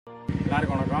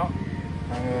எல்லாருக்கும் வணக்கம்.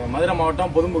 நாங்கள் மதுரை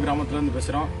மாவட்டம் பொதும்பு கிராமத்துலேருந்து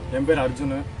பேசுகிறோம். என் பேர்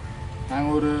அர்ஜுன்.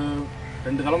 நாங்கள் ஒரு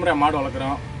 2 தலைமுறை மாடு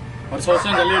வளர்க்குறோம்.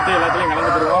 வருஷம் ஜல்லிட்டு எல்லாத்துலேயும்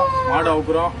கலந்துக்கிடுவோம். மாடு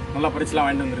அவுக்குறோம். நல்லா பரிசுலாம்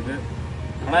வாங்கிட்டு வந்திருக்கு.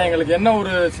 ஆனால் எங்களுக்கு என்ன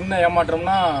ஒரு சின்ன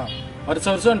ஏமாற்றம்னா,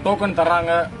 வருஷம் டோக்கன்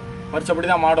தர்றாங்க, வருஷப்படி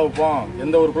தான் மாடு வைப்போம்,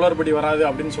 எந்த ஒரு குளறுபடி வராது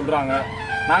அப்படின்னு சொல்கிறாங்க.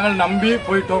 நாங்கள் நம்பி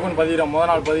போய் டோக்கன் பதிகிறோம்.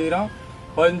 முதல் நாள் பதிகிறோம்.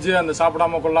 பதிஞ்சு அந்த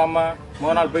சாப்பிடாம கொள்ளாமல்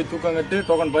முதல் நாள் போய் தூக்கம் கட்டி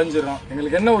டோக்கன் பதிஞ்சிடறோம்.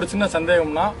 எங்களுக்கு என்ன ஒரு சின்ன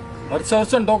சந்தேகம்னா,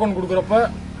 வருஷம் டோக்கன் கொடுக்குறப்ப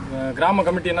கிராம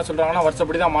கமிட்டி என்ன சொல்கிறாங்கன்னா,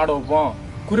 வருஷப்படி தான் மாடு வைப்போம்,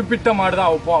 குறிப்பிட்ட மாடு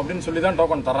தான் வைப்போம் அப்படின்னு சொல்லி தான்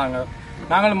டோக்கன் தர்றாங்க.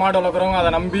 நாங்களும் மாடு வளர்க்குறவங்க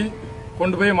அதை நம்பி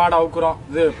கொண்டு போய் மாடு அவுக்குறோம்.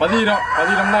 இது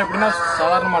பதிகிறோம்னா எப்படின்னா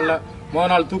சாதாரணமாக இல்லை.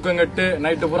 முதல் நாள் தூக்கம் கட்டு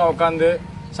நைட்டு பூரா உட்காந்து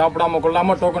சாப்பிடாம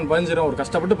கொள்ளாமல் டோக்கன் பதிஞ்சிடும். ஒரு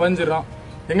கஷ்டப்பட்டு பதிஞ்சிடறோம்.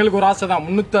 எங்களுக்கு ஒரு ஆசை தான்,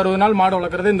 360 நாள் மாடு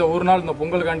வளர்க்குறது இந்த ஒரு நாள் இந்த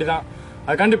பொங்கலுக்காண்டி தான்.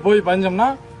 அதுக்காண்டி போய் பதிஞ்சோம்னா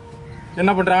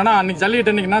என்ன பண்ணுறாங்கன்னா, அன்னைக்கு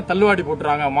ஜல்லிக்கட்டு அன்னைக்குன்னா தள்ளுவாடி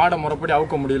போட்டுறாங்க. மாடை முறைப்படி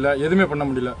அவுக்க முடியல, எதுவுமே பண்ண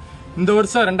முடியல. இந்த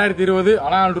வருஷம் 2020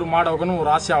 அலாநல்லூர் மாடு அவுக்கணும் ஒரு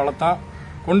ஆசையாக வளர்த்தான்.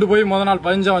 கொண்டு போய் முதல் நாள்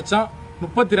 15 வச்சான்.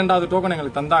 32வது டோக்கன்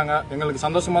எங்களுக்கு தந்தாங்க. எங்களுக்கு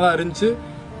சந்தோஷமாக தான் இருந்துச்சு.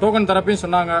 டோக்கன் தரப்பையும்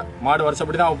சொன்னாங்க, மாடு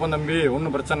வருஷப்படி தான் வைப்போம் தம்பி,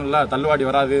 ஒன்றும் பிரச்சனை இல்லை, தள்ளுவாடி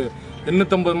வராது,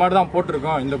 850 மாடு தான்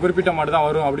போட்டிருக்கோம், இந்த குறிப்பிட்ட மாடு தான்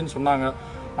வரும் அப்படின்னு சொன்னாங்க.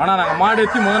 ஆனால் நாங்கள் மாடு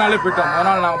ஏற்றி முதல் நாளே போயிட்டோம். முதல்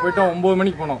நாள் நாங்கள் போயிட்டோம் 9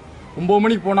 மணிக்கு போனோம். 9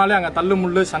 மணிக்கு போனாலே அங்கே தள்ளு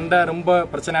முள்ளு சண்டை ரொம்ப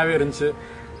பிரச்சனையாகவே இருந்துச்சு.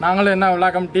 நாங்களும் என்ன விழா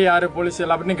கமிட்டி யார் போலீஸ்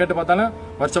எல்லாத்தையும் கேட்டு பார்த்தாலும்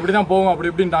வருஷப்படி தான் போவோம் அப்படி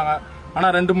இப்படின்ட்டாங்க.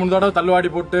 ஆனால் 2-3 தடவை தள்ளுவாடி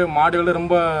போட்டு மாடுகள்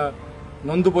ரொம்ப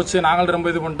நொந்து போச்சு. நாங்களும் ரொம்ப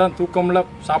இது பண்ணிட்டோம். தூக்கம்ல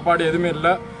சாப்பாடு எதுவுமே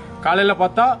இல்லை. காலையில்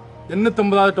பார்த்தா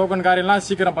 850வது டோக்கன் காரியெல்லாம்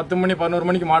சீக்கிரம் 10 மணி 11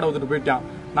 மணிக்கு மாடு ஊற்றிட்டு போயிட்டான்.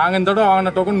 நாங்கள் இந்த தடவை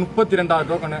வாங்கின டோக்கன்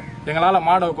 32வது டோக்கனு. எங்களால்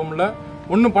மாடு வைக்க முடியல,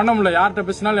 ஒன்றும் பண்ண முடியல. யார்கிட்ட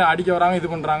பேசினாலும் அடிக்க வராங்க, இது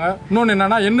பண்ணுறாங்க. இன்னொன்று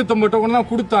என்னன்னா, 850 டோக்கன்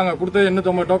தான் கொடுத்தாங்க. கொடுத்தது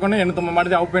 850 டோக்கனு 850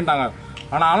 மாடு தான் அவுப்பேன்ட்டாங்க.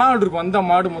 ஆனால் அலாநல்லூருக்கு வந்த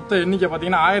மாடு மொத்த எண்ணிக்கை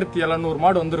பார்த்தீங்கன்னா 1700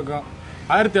 மாடு வந்திருக்கும்.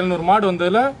 1700 மாடு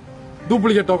வந்ததில்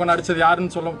டூப்ளிகேட் டோக்கன் அடிச்சது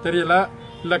யாருன்னு சொல்ல தெரியல,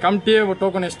 இல்லை கமிட்டியே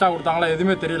டோக்கன் எக்ஸ்ட்ரா கொடுத்தாங்களா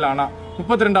எதுவுமே தெரியல. ஆனால்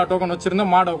 32வது டோக்கன் வச்சிருந்தா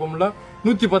மாடு வைக்க முடியல.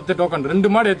 110 டோக்கன் 2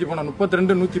 மாடு ஏற்றி போனோம்.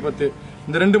 32 110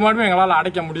 இந்த 2 மாடுமே எங்களால்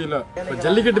அடைக்க முடியல. இப்போ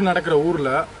ஜல்லிக்கட்டு நடக்கிற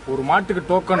ஊரில் ஒரு மாட்டுக்கு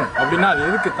டோக்கன் அப்படின்னா அது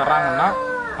எதுக்கு தர்றாங்கன்னா,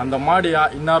 அந்த மாடு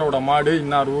இன்னாரோட மாடு,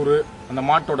 இன்னார் ஊர், அந்த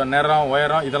மாட்டோட நிறம்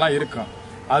உயரம் இதெல்லாம் இருக்கும்.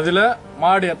 அதில்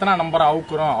மாடு எத்தனை நம்பரை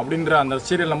அவுக்குறோம் அப்படின்ற அந்த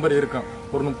சீரியல் நம்பர் இருக்கும்.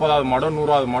 ஒரு 30வது மாடோ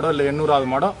 100வது மாடோ இல்லை 800வது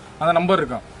மாடோ அந்த நம்பர்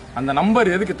இருக்கும். அந்த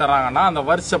நம்பர் எதுக்கு தராங்கன்னா, அந்த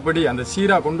வருஷப்படி அந்த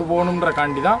சீரா கொண்டு போகணுன்ற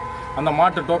காண்டி தான் அந்த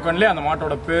மாட்டு டோக்கன்லேயே அந்த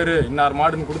மாட்டோட பேர் இன்னார்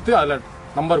மாடுன்னு கொடுத்து அதில்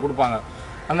நம்பர் கொடுப்பாங்க.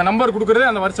 அந்த நம்பர் கொடுக்குறதே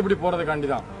அந்த வருஷப்படி போகிறதுக்காண்டி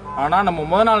தான். ஆனால் நம்ம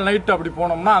முதல் நாள் நைட்டு அப்படி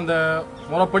போனோம்னா அந்த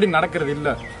முறைப்படி நடக்கிறது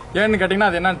இல்லை. ஏன்னு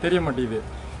கேட்டிங்கன்னா அது என்னன்னு தெரிய மாட்டேங்குது.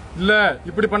 இல்லை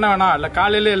இப்படி பண்ண வேணாம், இல்லை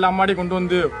காலையில எல்லா மாடி கொண்டு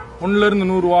வந்து 1லேருந்து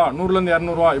 100 ரூபா 100லேருந்து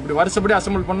 200 ரூபா இப்படி வருஷப்படி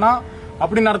அசம்பிள் பண்ணால்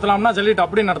அப்படி நடத்தலாம்னா ஜல்லிட்டு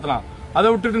அப்படி நடத்தலாம். அதை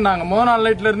விட்டுட்டு நாங்கள் முதல் நாள்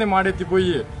நைட்லேருந்தே மாடு ஏற்றி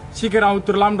போய் சீக்கிரம்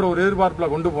அவுத்துடலாம்ன்ற ஒரு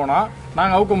எதிர்பார்ப்பில் கொண்டு போனால்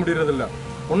நாங்கள் அவுக்க முடியறதில்ல.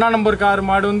 1ஆம் நம்பர் கார்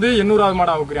மாடு வந்து 800வது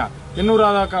மாடு அவுக்குறான்.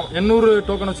 800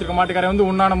 டோக்கன் வச்சிருக்க மாட்டுக்காரன் வந்து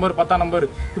 1ஆம் நம்பர் 10ஆம் நம்பர்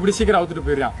இப்படி சீக்கிரம் அவுத்துட்டு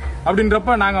போயிடுறான்.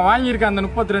 அப்படின்றப்ப நாங்கள் வாங்கியிருக்க அந்த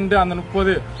 32 அந்த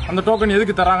 30 அந்த டோக்கன்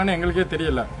எதுக்கு தராங்கன்னு எங்களுக்கே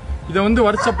தெரியல. இதை வந்து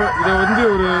இதை வந்து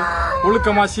ஒரு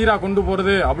ஒழுக்கமாக சீராக கொண்டு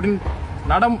போகிறது அப்படின்னு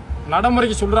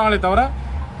நடைமுறைக்கு சொல்கிறாங்களே தவிர,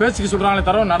 பேச்சுக்கு சொல்கிறாங்களே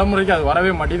தவிர நடைமுறைக்கு அது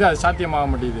வரவே மாட்டேங்குது, அது சாத்தியமாக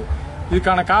மாட்டேங்குது.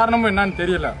 இதுக்கான காரணமும் என்னன்னு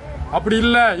தெரியல. அப்படி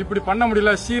இல்லை இப்படி பண்ண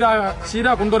முடியல,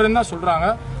 சீராக கொண்டு வரதுன்னு தான் சொல்கிறாங்க.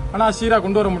 ஆனால் சீராக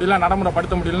கொண்டு வர முடியல,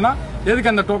 நடைமுறைப்படுத்த முடியலன்னா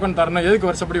எதுக்கு அந்த டோக்கன் தரணும், எதுக்கு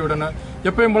வருஷப்படி விடணும்?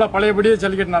 எப்பயும் போல் பழையபடியே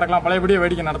ஜல்லிக்கட்டு நடக்கலாம், பழையபடியே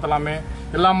வேடிக்கை நடத்தலாமே.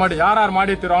 எல்லா மாடு யார்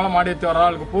மாடு ஏற்றி வராங்களோ மாடு ஏற்றி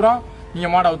வராளுக்கு பூரா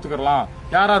நீங்கள் மாடை அவுத்துக்கலாம்.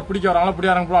 யார் பிடிக்க வராங்களோ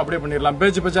பிடிக்காரங்க பூரா அப்படியே பண்ணிடலாம்.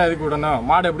 பேச்சா எதுக்கு விடணும்?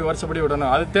 மாடு எப்படி வருஷப்படி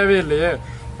விடணும்? அது தேவையில்லையே.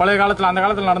 பழைய காலத்தில் அந்த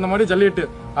காலத்தில் நடந்த மாதிரி ஜல்லிட்டு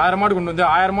 1000 மாடு கொண்டு வந்து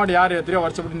 1000 மாடு யார் எத்திரியோ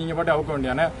வருஷப்படி நீங்கள் பாட்டு அவுக்க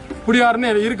வேண்டியானே.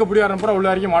 புடியாருன்னு இருக்க புடியாரன் பூரா உள்ள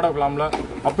வரைக்கும் மாடு வைக்கலாம்ல.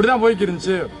 அப்படிதான் போய்க்கு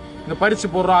இருந்துச்சு. இந்த பரிசு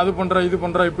போடுறோம், அது பண்ணுறோம், இது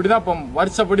பண்ணுறோம், இப்படிதான் இப்போ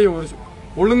வருஷப்படி ஒரு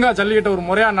ஒழுங்காக ஜல்லிக்கட்டை ஒரு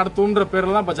முறையாக நடத்துன்ற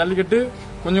பேரில் தான் இப்போ ஜல்லிக்கட்டு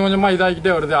கொஞ்சம் கொஞ்சமாக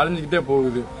இதாகிக்கிட்டே வருது, அழிஞ்சிக்கிட்டே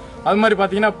போகுது. அது மாதிரி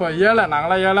பார்த்தீங்கன்னா இப்போ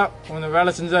நாங்களாம் ஏழை கொஞ்சம்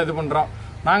வேலை செஞ்சால் இது பண்ணுறோம்.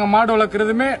 நாங்கள் மாடு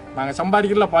வளர்க்குறதுமே நாங்கள்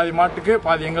சம்பாதிக்கிறதுல பாதி மாட்டுக்கு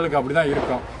பாதி எங்களுக்கு அப்படி தான்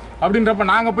இருக்கும். அப்படின்றப்ப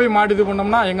நாங்கள் போய் மாடு இது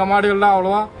பண்ணோம்னா எங்கள் மாடுகள்லாம்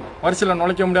அவ்வளோவா வரிசையில்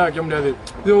நுழைக்க முடியாது, வைக்க முடியாது.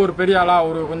 இது ஒரு பெரிய ஆளா,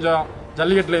 ஒரு கொஞ்சம்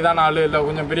ஜல்லிக்கட்டில் இதான ஆள், இல்லை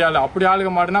கொஞ்சம் பெரிய ஆள், அப்படி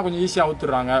ஆளுங்க மாடுனா கொஞ்சம் ஈஸியாக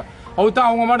அவுத்துடுறாங்க. அவுத்தா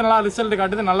அவங்க மாடு நல்லா ரிசல்ட்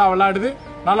காட்டுது, நல்லா விளையாடுது,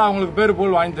 நல்லா அவங்களுக்கு பேர்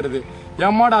போல் வாங்கி தருது.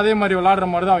 என் மாடு அதே மாதிரி விளையாடுற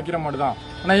மாடு தான், வைக்கிற மாடு தான்.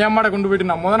 ஆனால் என் மாடை கொண்டு போயிட்டு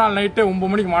நான் முதல் நாள் நைட்டு 9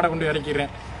 மணிக்கு மாடை கொண்டு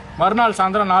இறக்கிறேன். மறுநாள்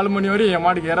சாயந்தரம் 4 மணி வரையும் என்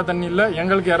மாடுக்கு இற தண்ணி இல்லை,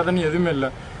 எங்களுக்கு இற தண்ணி எதுவுமே இல்லை.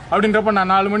 அப்படின்றப்ப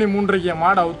நான் 4 மணி 3:30க்கு என்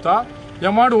மாடு அவுத்தா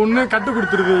என் மாடு ஒன்று கட்டு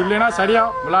கொடுத்துருது, இல்லைன்னா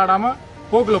சரியாக விளையாடாமல்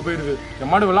போக்கில் போயிடுது.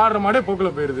 என் மாடு விளையாடுற மாடே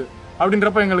போக்கில் போயிடுது.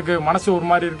 அப்படின்றப்ப எங்களுக்கு மனசு ஒரு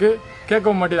மாதிரி இருக்குது,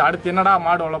 கேட்கவும் மாட்டேது. அடுத்து என்னடா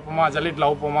மாடு வளர்ப்போமா, ஜல்லிட்டில்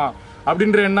அவுப்போமா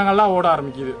அப்படின்ற எண்ணங்கள்லாம் ஓட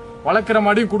ஆரம்பிக்குது. வளர்க்குற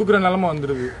மாடையும் கொடுக்குற நிலமை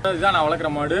வந்துடுது. இதுதான் நான் வளர்க்குற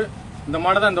மாடு. இந்த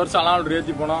மாடு தான் இந்த வருஷம் அலாநல்லூர்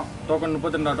ஏற்றி போனோம். டோக்கன்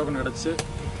 32 டோக்கன் கிடச்சி.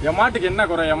 என் மாட்டுக்கு என்ன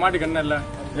குறை, என் மாட்டுக்கு என்ன இல்லை,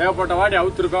 ஏகப்பட்ட வாடி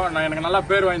அவுத்துருக்கோம். நான் எனக்கு நல்லா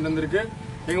பேர் வாங்கி தந்திருக்கு.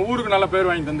 எங்க ஊருக்கு நல்ல பேர்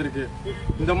வாங்கி தந்திருக்கு.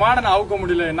 இந்த மாடை நான் அவுக்க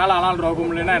முடியல, என்னால ஆனாலும் அவுக்க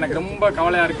முடியலன்னா எனக்கு ரொம்ப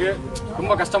கவலையா இருக்கு,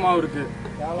 ரொம்ப கஷ்டமாவும் இருக்கு.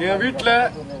 எங்க வீட்டுல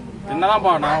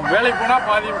என்னதான்ப்பா, நான் வேலைக்கு போனா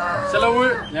பாதி செலவு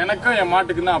எனக்கும் என்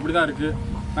மாட்டுக்கு தான். அப்படிதான் இருக்கு.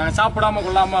 நாங்க சாப்பிடாம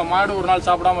கொள்ளாம மாடு ஒரு நாள்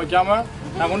சாப்பிடாம வைக்காம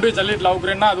நான் கொண்டு போய் ஜல்லிட்டுல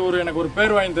அவுக்குறேன்னா அது எனக்கு ஒரு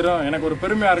பேர் வாங்கி தரும், எனக்கு ஒரு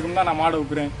பெருமையா இருக்கும் தான் நான் மாடை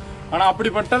அவுக்குறேன். ஆனா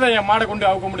அப்படிப்பட்டதை என் மாடை கொண்டு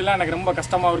அவுக்க முடியல, எனக்கு ரொம்ப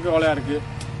கஷ்டமா இருக்கு, கவலையா இருக்கு.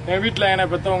 என் வீட்டுல என்னை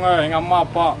பெற்றவங்க, எங்க அம்மா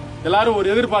அப்பா எல்லாரும் ஒரு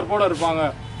எதிர்பார்ப்போட இருப்பாங்க.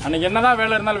 அன்னைக்கு என்னதான்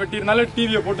வேலை இருந்தாலும் வெட்டி இருந்தாலும்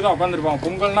டிவியை போட்டு தான் உட்காந்துருப்பாங்க.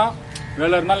 பொங்கல்னா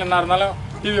வேலை இருந்தாலும் என்ன இருந்தாலும்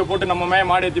டிவியை போட்டு நம்ம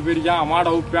மாடு ஏற்றி போயிருக்கான், மாடை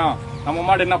அவுப்பான், நம்ம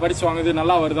மாடு என்ன பரிசு வாங்குது,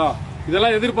 நல்லா வருதா,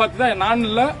 இதெல்லாம் எதிர்பார்த்து தான் நான்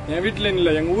இல்லை, என் வீட்டுல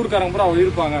இல்லை, எங்க ஊருக்காரங்க பூரா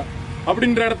இருப்பாங்க.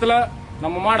 அப்படின்ற இடத்துல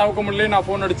நம்ம மாடு அவுக்க முடியல நான்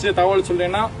போன் அடிச்சு தகவல்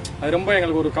சொல்றேன்னா அது ரொம்ப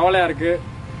எங்களுக்கு ஒரு கவலையா இருக்கு.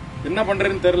 என்ன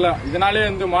பண்றதுன்னு தெரியல. இதனாலே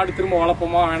மாடு திரும்ப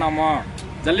வளர்ப்போமா வேணாமா,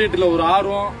 ஜல்லிக்கட்டுல ஒரு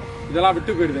ஆர்வம் இதெல்லாம்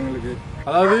விட்டு போயிருது எங்களுக்கு.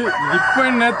 அதாவது இப்ப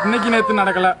இன்னைக்கு நேத்து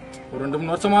நடக்கல, ஒரு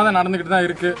 2-3 வருஷமா தான் நடந்துகிட்டு தான்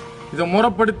இருக்கு. இதை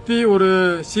முறைப்படுத்தி ஒரு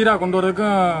சீரா கொண்டு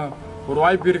வரதுக்கும் ஒரு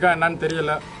வாய்ப்பு இருக்கா என்னன்னு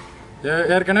தெரியல.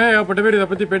 ஏற்கனவே ஏகப்பட்ட பேர் இதை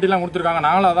பத்தி பேட்டிலாம் கொடுத்துருக்காங்க.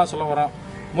 நாங்களும் அதான் சொல்ல வரோம்.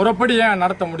 முறைப்படி ஏன்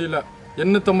நடத்த முடியல?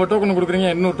 850 டோக்கன் கொடுக்குறீங்க,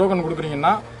 800 டோக்கன்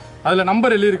கொடுக்குறீங்கன்னா அதுல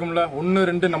நம்பர் எழுதி இருக்கும்ல, 1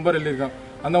 2 நம்பர் எழுதி இருக்கும்.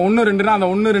 அந்த 1 2னா அந்த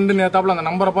 1 2 நேத்தாப்புல அந்த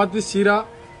நம்பரை பார்த்து சீரா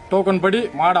டோக்கன் படி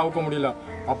மாடு அவுக்க முடியல.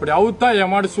 அப்படி அவுத்தா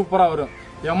என் மாடு சூப்பரா வரும்.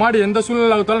 என் மாடு எந்த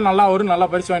சூழ்நிலை அவுத்தாலும் நல்லா வரும், நல்லா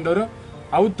பரிசு வாங்கிட்டு வரும்.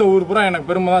 அவுத்த ஊர் பூரா எனக்கு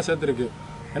பெருமை தான் சேர்த்துருக்கு.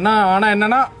 ஆனா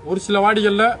என்னன்னா ஒரு சில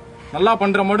வாடிகள்ல நல்லா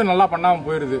பண்ற மாடு நல்லா பண்ணாம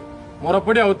போயிருது.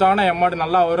 முறைப்படி அவுத்தாங்கன்னா என் மாடு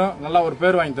நல்லா வரும், நல்லா ஒரு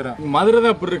பேர் வாங்கி தரும். மதுரை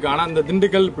தான் இப்படி இருக்கு. ஆனா இந்த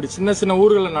திண்டுக்கல் இப்படி சின்ன சின்ன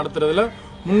ஊர்களை நடத்துறதுல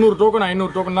 300 டோக்கன்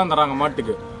 500 டோக்கன் தான் தராங்க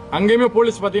மாட்டுக்கு. அங்கேயுமே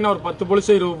போலீஸ் பாத்தீங்கன்னா ஒரு 10 போலீஸ்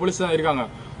 20 போலீஸ் தான் இருக்காங்க.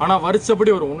 ஆனா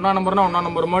வருஷப்படி ஒரு 1 நம்பர்னா 1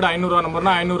 நம்பர் மாடு, 500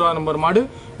 நம்பர்னா 500 நம்பர் மாடு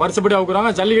வருஷப்படி அவுக்குறாங்க.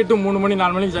 ஜல்லிக்கட்டு 3 மணி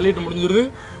 4 மணிக்கு ஜல்லிக்கட்டு முடிஞ்சிருது,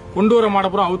 கொண்டு வர மாடை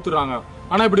பூரா அவுத்துறாங்க.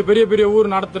 ஆனா இப்படி பெரிய பெரிய ஊர்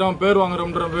நடத்துறோம், பேர்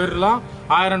வாங்குறோம்ன்ற பேர்லாம்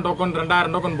 1000 டோக்கன்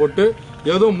 2000 டோக்கன் போட்டு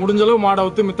ஏதோ முடிஞ்சளவு மாடை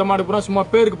அவுத்து மித்த மாடு பூரா சும்மா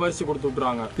பேருக்கு பரிசு கொடுத்து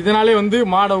விட்டுறாங்க. இதனாலே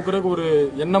மாடை அவுக்குறதுக்கு ஒரு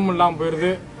எண்ணம் இல்லாம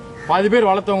போயிருது. பாதி பேர்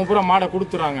வளர்த்தவங்க பூரா மாடை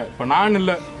கொடுத்துறாங்க. இப்ப நான்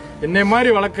இல்ல, என்னை மாதிரி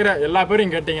வளர்க்குற எல்லா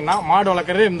பேரும் கேட்டீங்கன்னா மாடு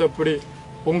வளர்க்குறதே இப்படி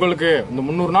உங்களுக்கு இந்த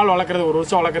 300 நாள் வளர்க்குறது, ஒரு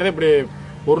வருஷம் வளர்க்குறதே இப்படி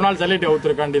ஒரு நாள் ஜல்லிட்டு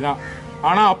அவுத்துருக்காண்டி தான்.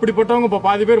 ஆனா அப்படிப்பட்டவங்க இப்ப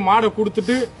பாதி பேர் மாடை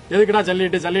கொடுத்துட்டு எதுக்குடா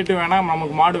ஜல்லிட்டு வேணாம்,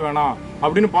 நமக்கு மாடு வேணாம்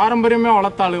அப்படின்னு பாரம்பரியமா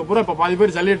வளர்த்த ஆளுக்கு பூரா இப்ப பாதி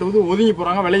பேர் ஜல்லிட்டு ஒதுங்கி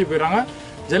போறாங்க, விலகி போயிடறாங்க,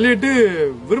 ஜல்லிட்டு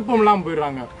விருப்பம் இல்லாம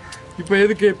போயிடுறாங்க. இப்ப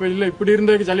எதுக்கு இப்ப இல்ல இப்படி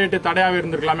இருந்ததுக்கு ஜல்லிட்டு தடையாவே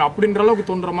இருந்திருக்கலாமே அப்படின்ற அளவுக்கு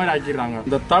தோன்ற மாதிரி ஆக்கிடுறாங்க.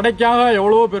 இந்த தடைக்காக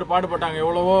எவ்வளவோ பேர் பாடுபட்டாங்க,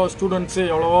 எவ்வளவோ ஸ்டூடெண்ட்ஸ்,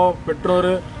 எவ்வளவோ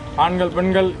பெற்றோர், ஆண்கள்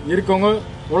பெண்கள் இருக்கவங்க,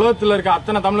 உலகத்துல இருக்க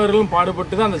அத்தனை தமிழர்களும்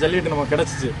பாடுபட்டு தான் அந்த ஜல்லிக்கட்டு நமக்கு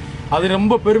கிடைச்சிச்சு. அது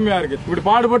ரொம்ப பெருமையா இருக்கு. இப்படி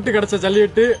பாடுபட்டு கிடைச்ச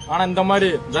ஜல்லிக்கட்டு. ஆனா இந்த மாதிரி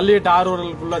ஜல்லிக்கட்டு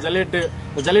ஆர்வலர்களுக்குள்ள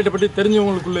ஜல்லிக்கட்டை பற்றி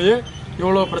தெரிஞ்சவங்களுக்குள்ளேயே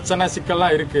இவ்வளவு பிரச்சனை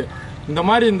சிக்கல்லாம் இருக்கு. இந்த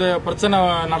மாதிரி இந்த பிரச்சனை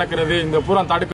நடக்கிறது இந்த பூரா தடுக்க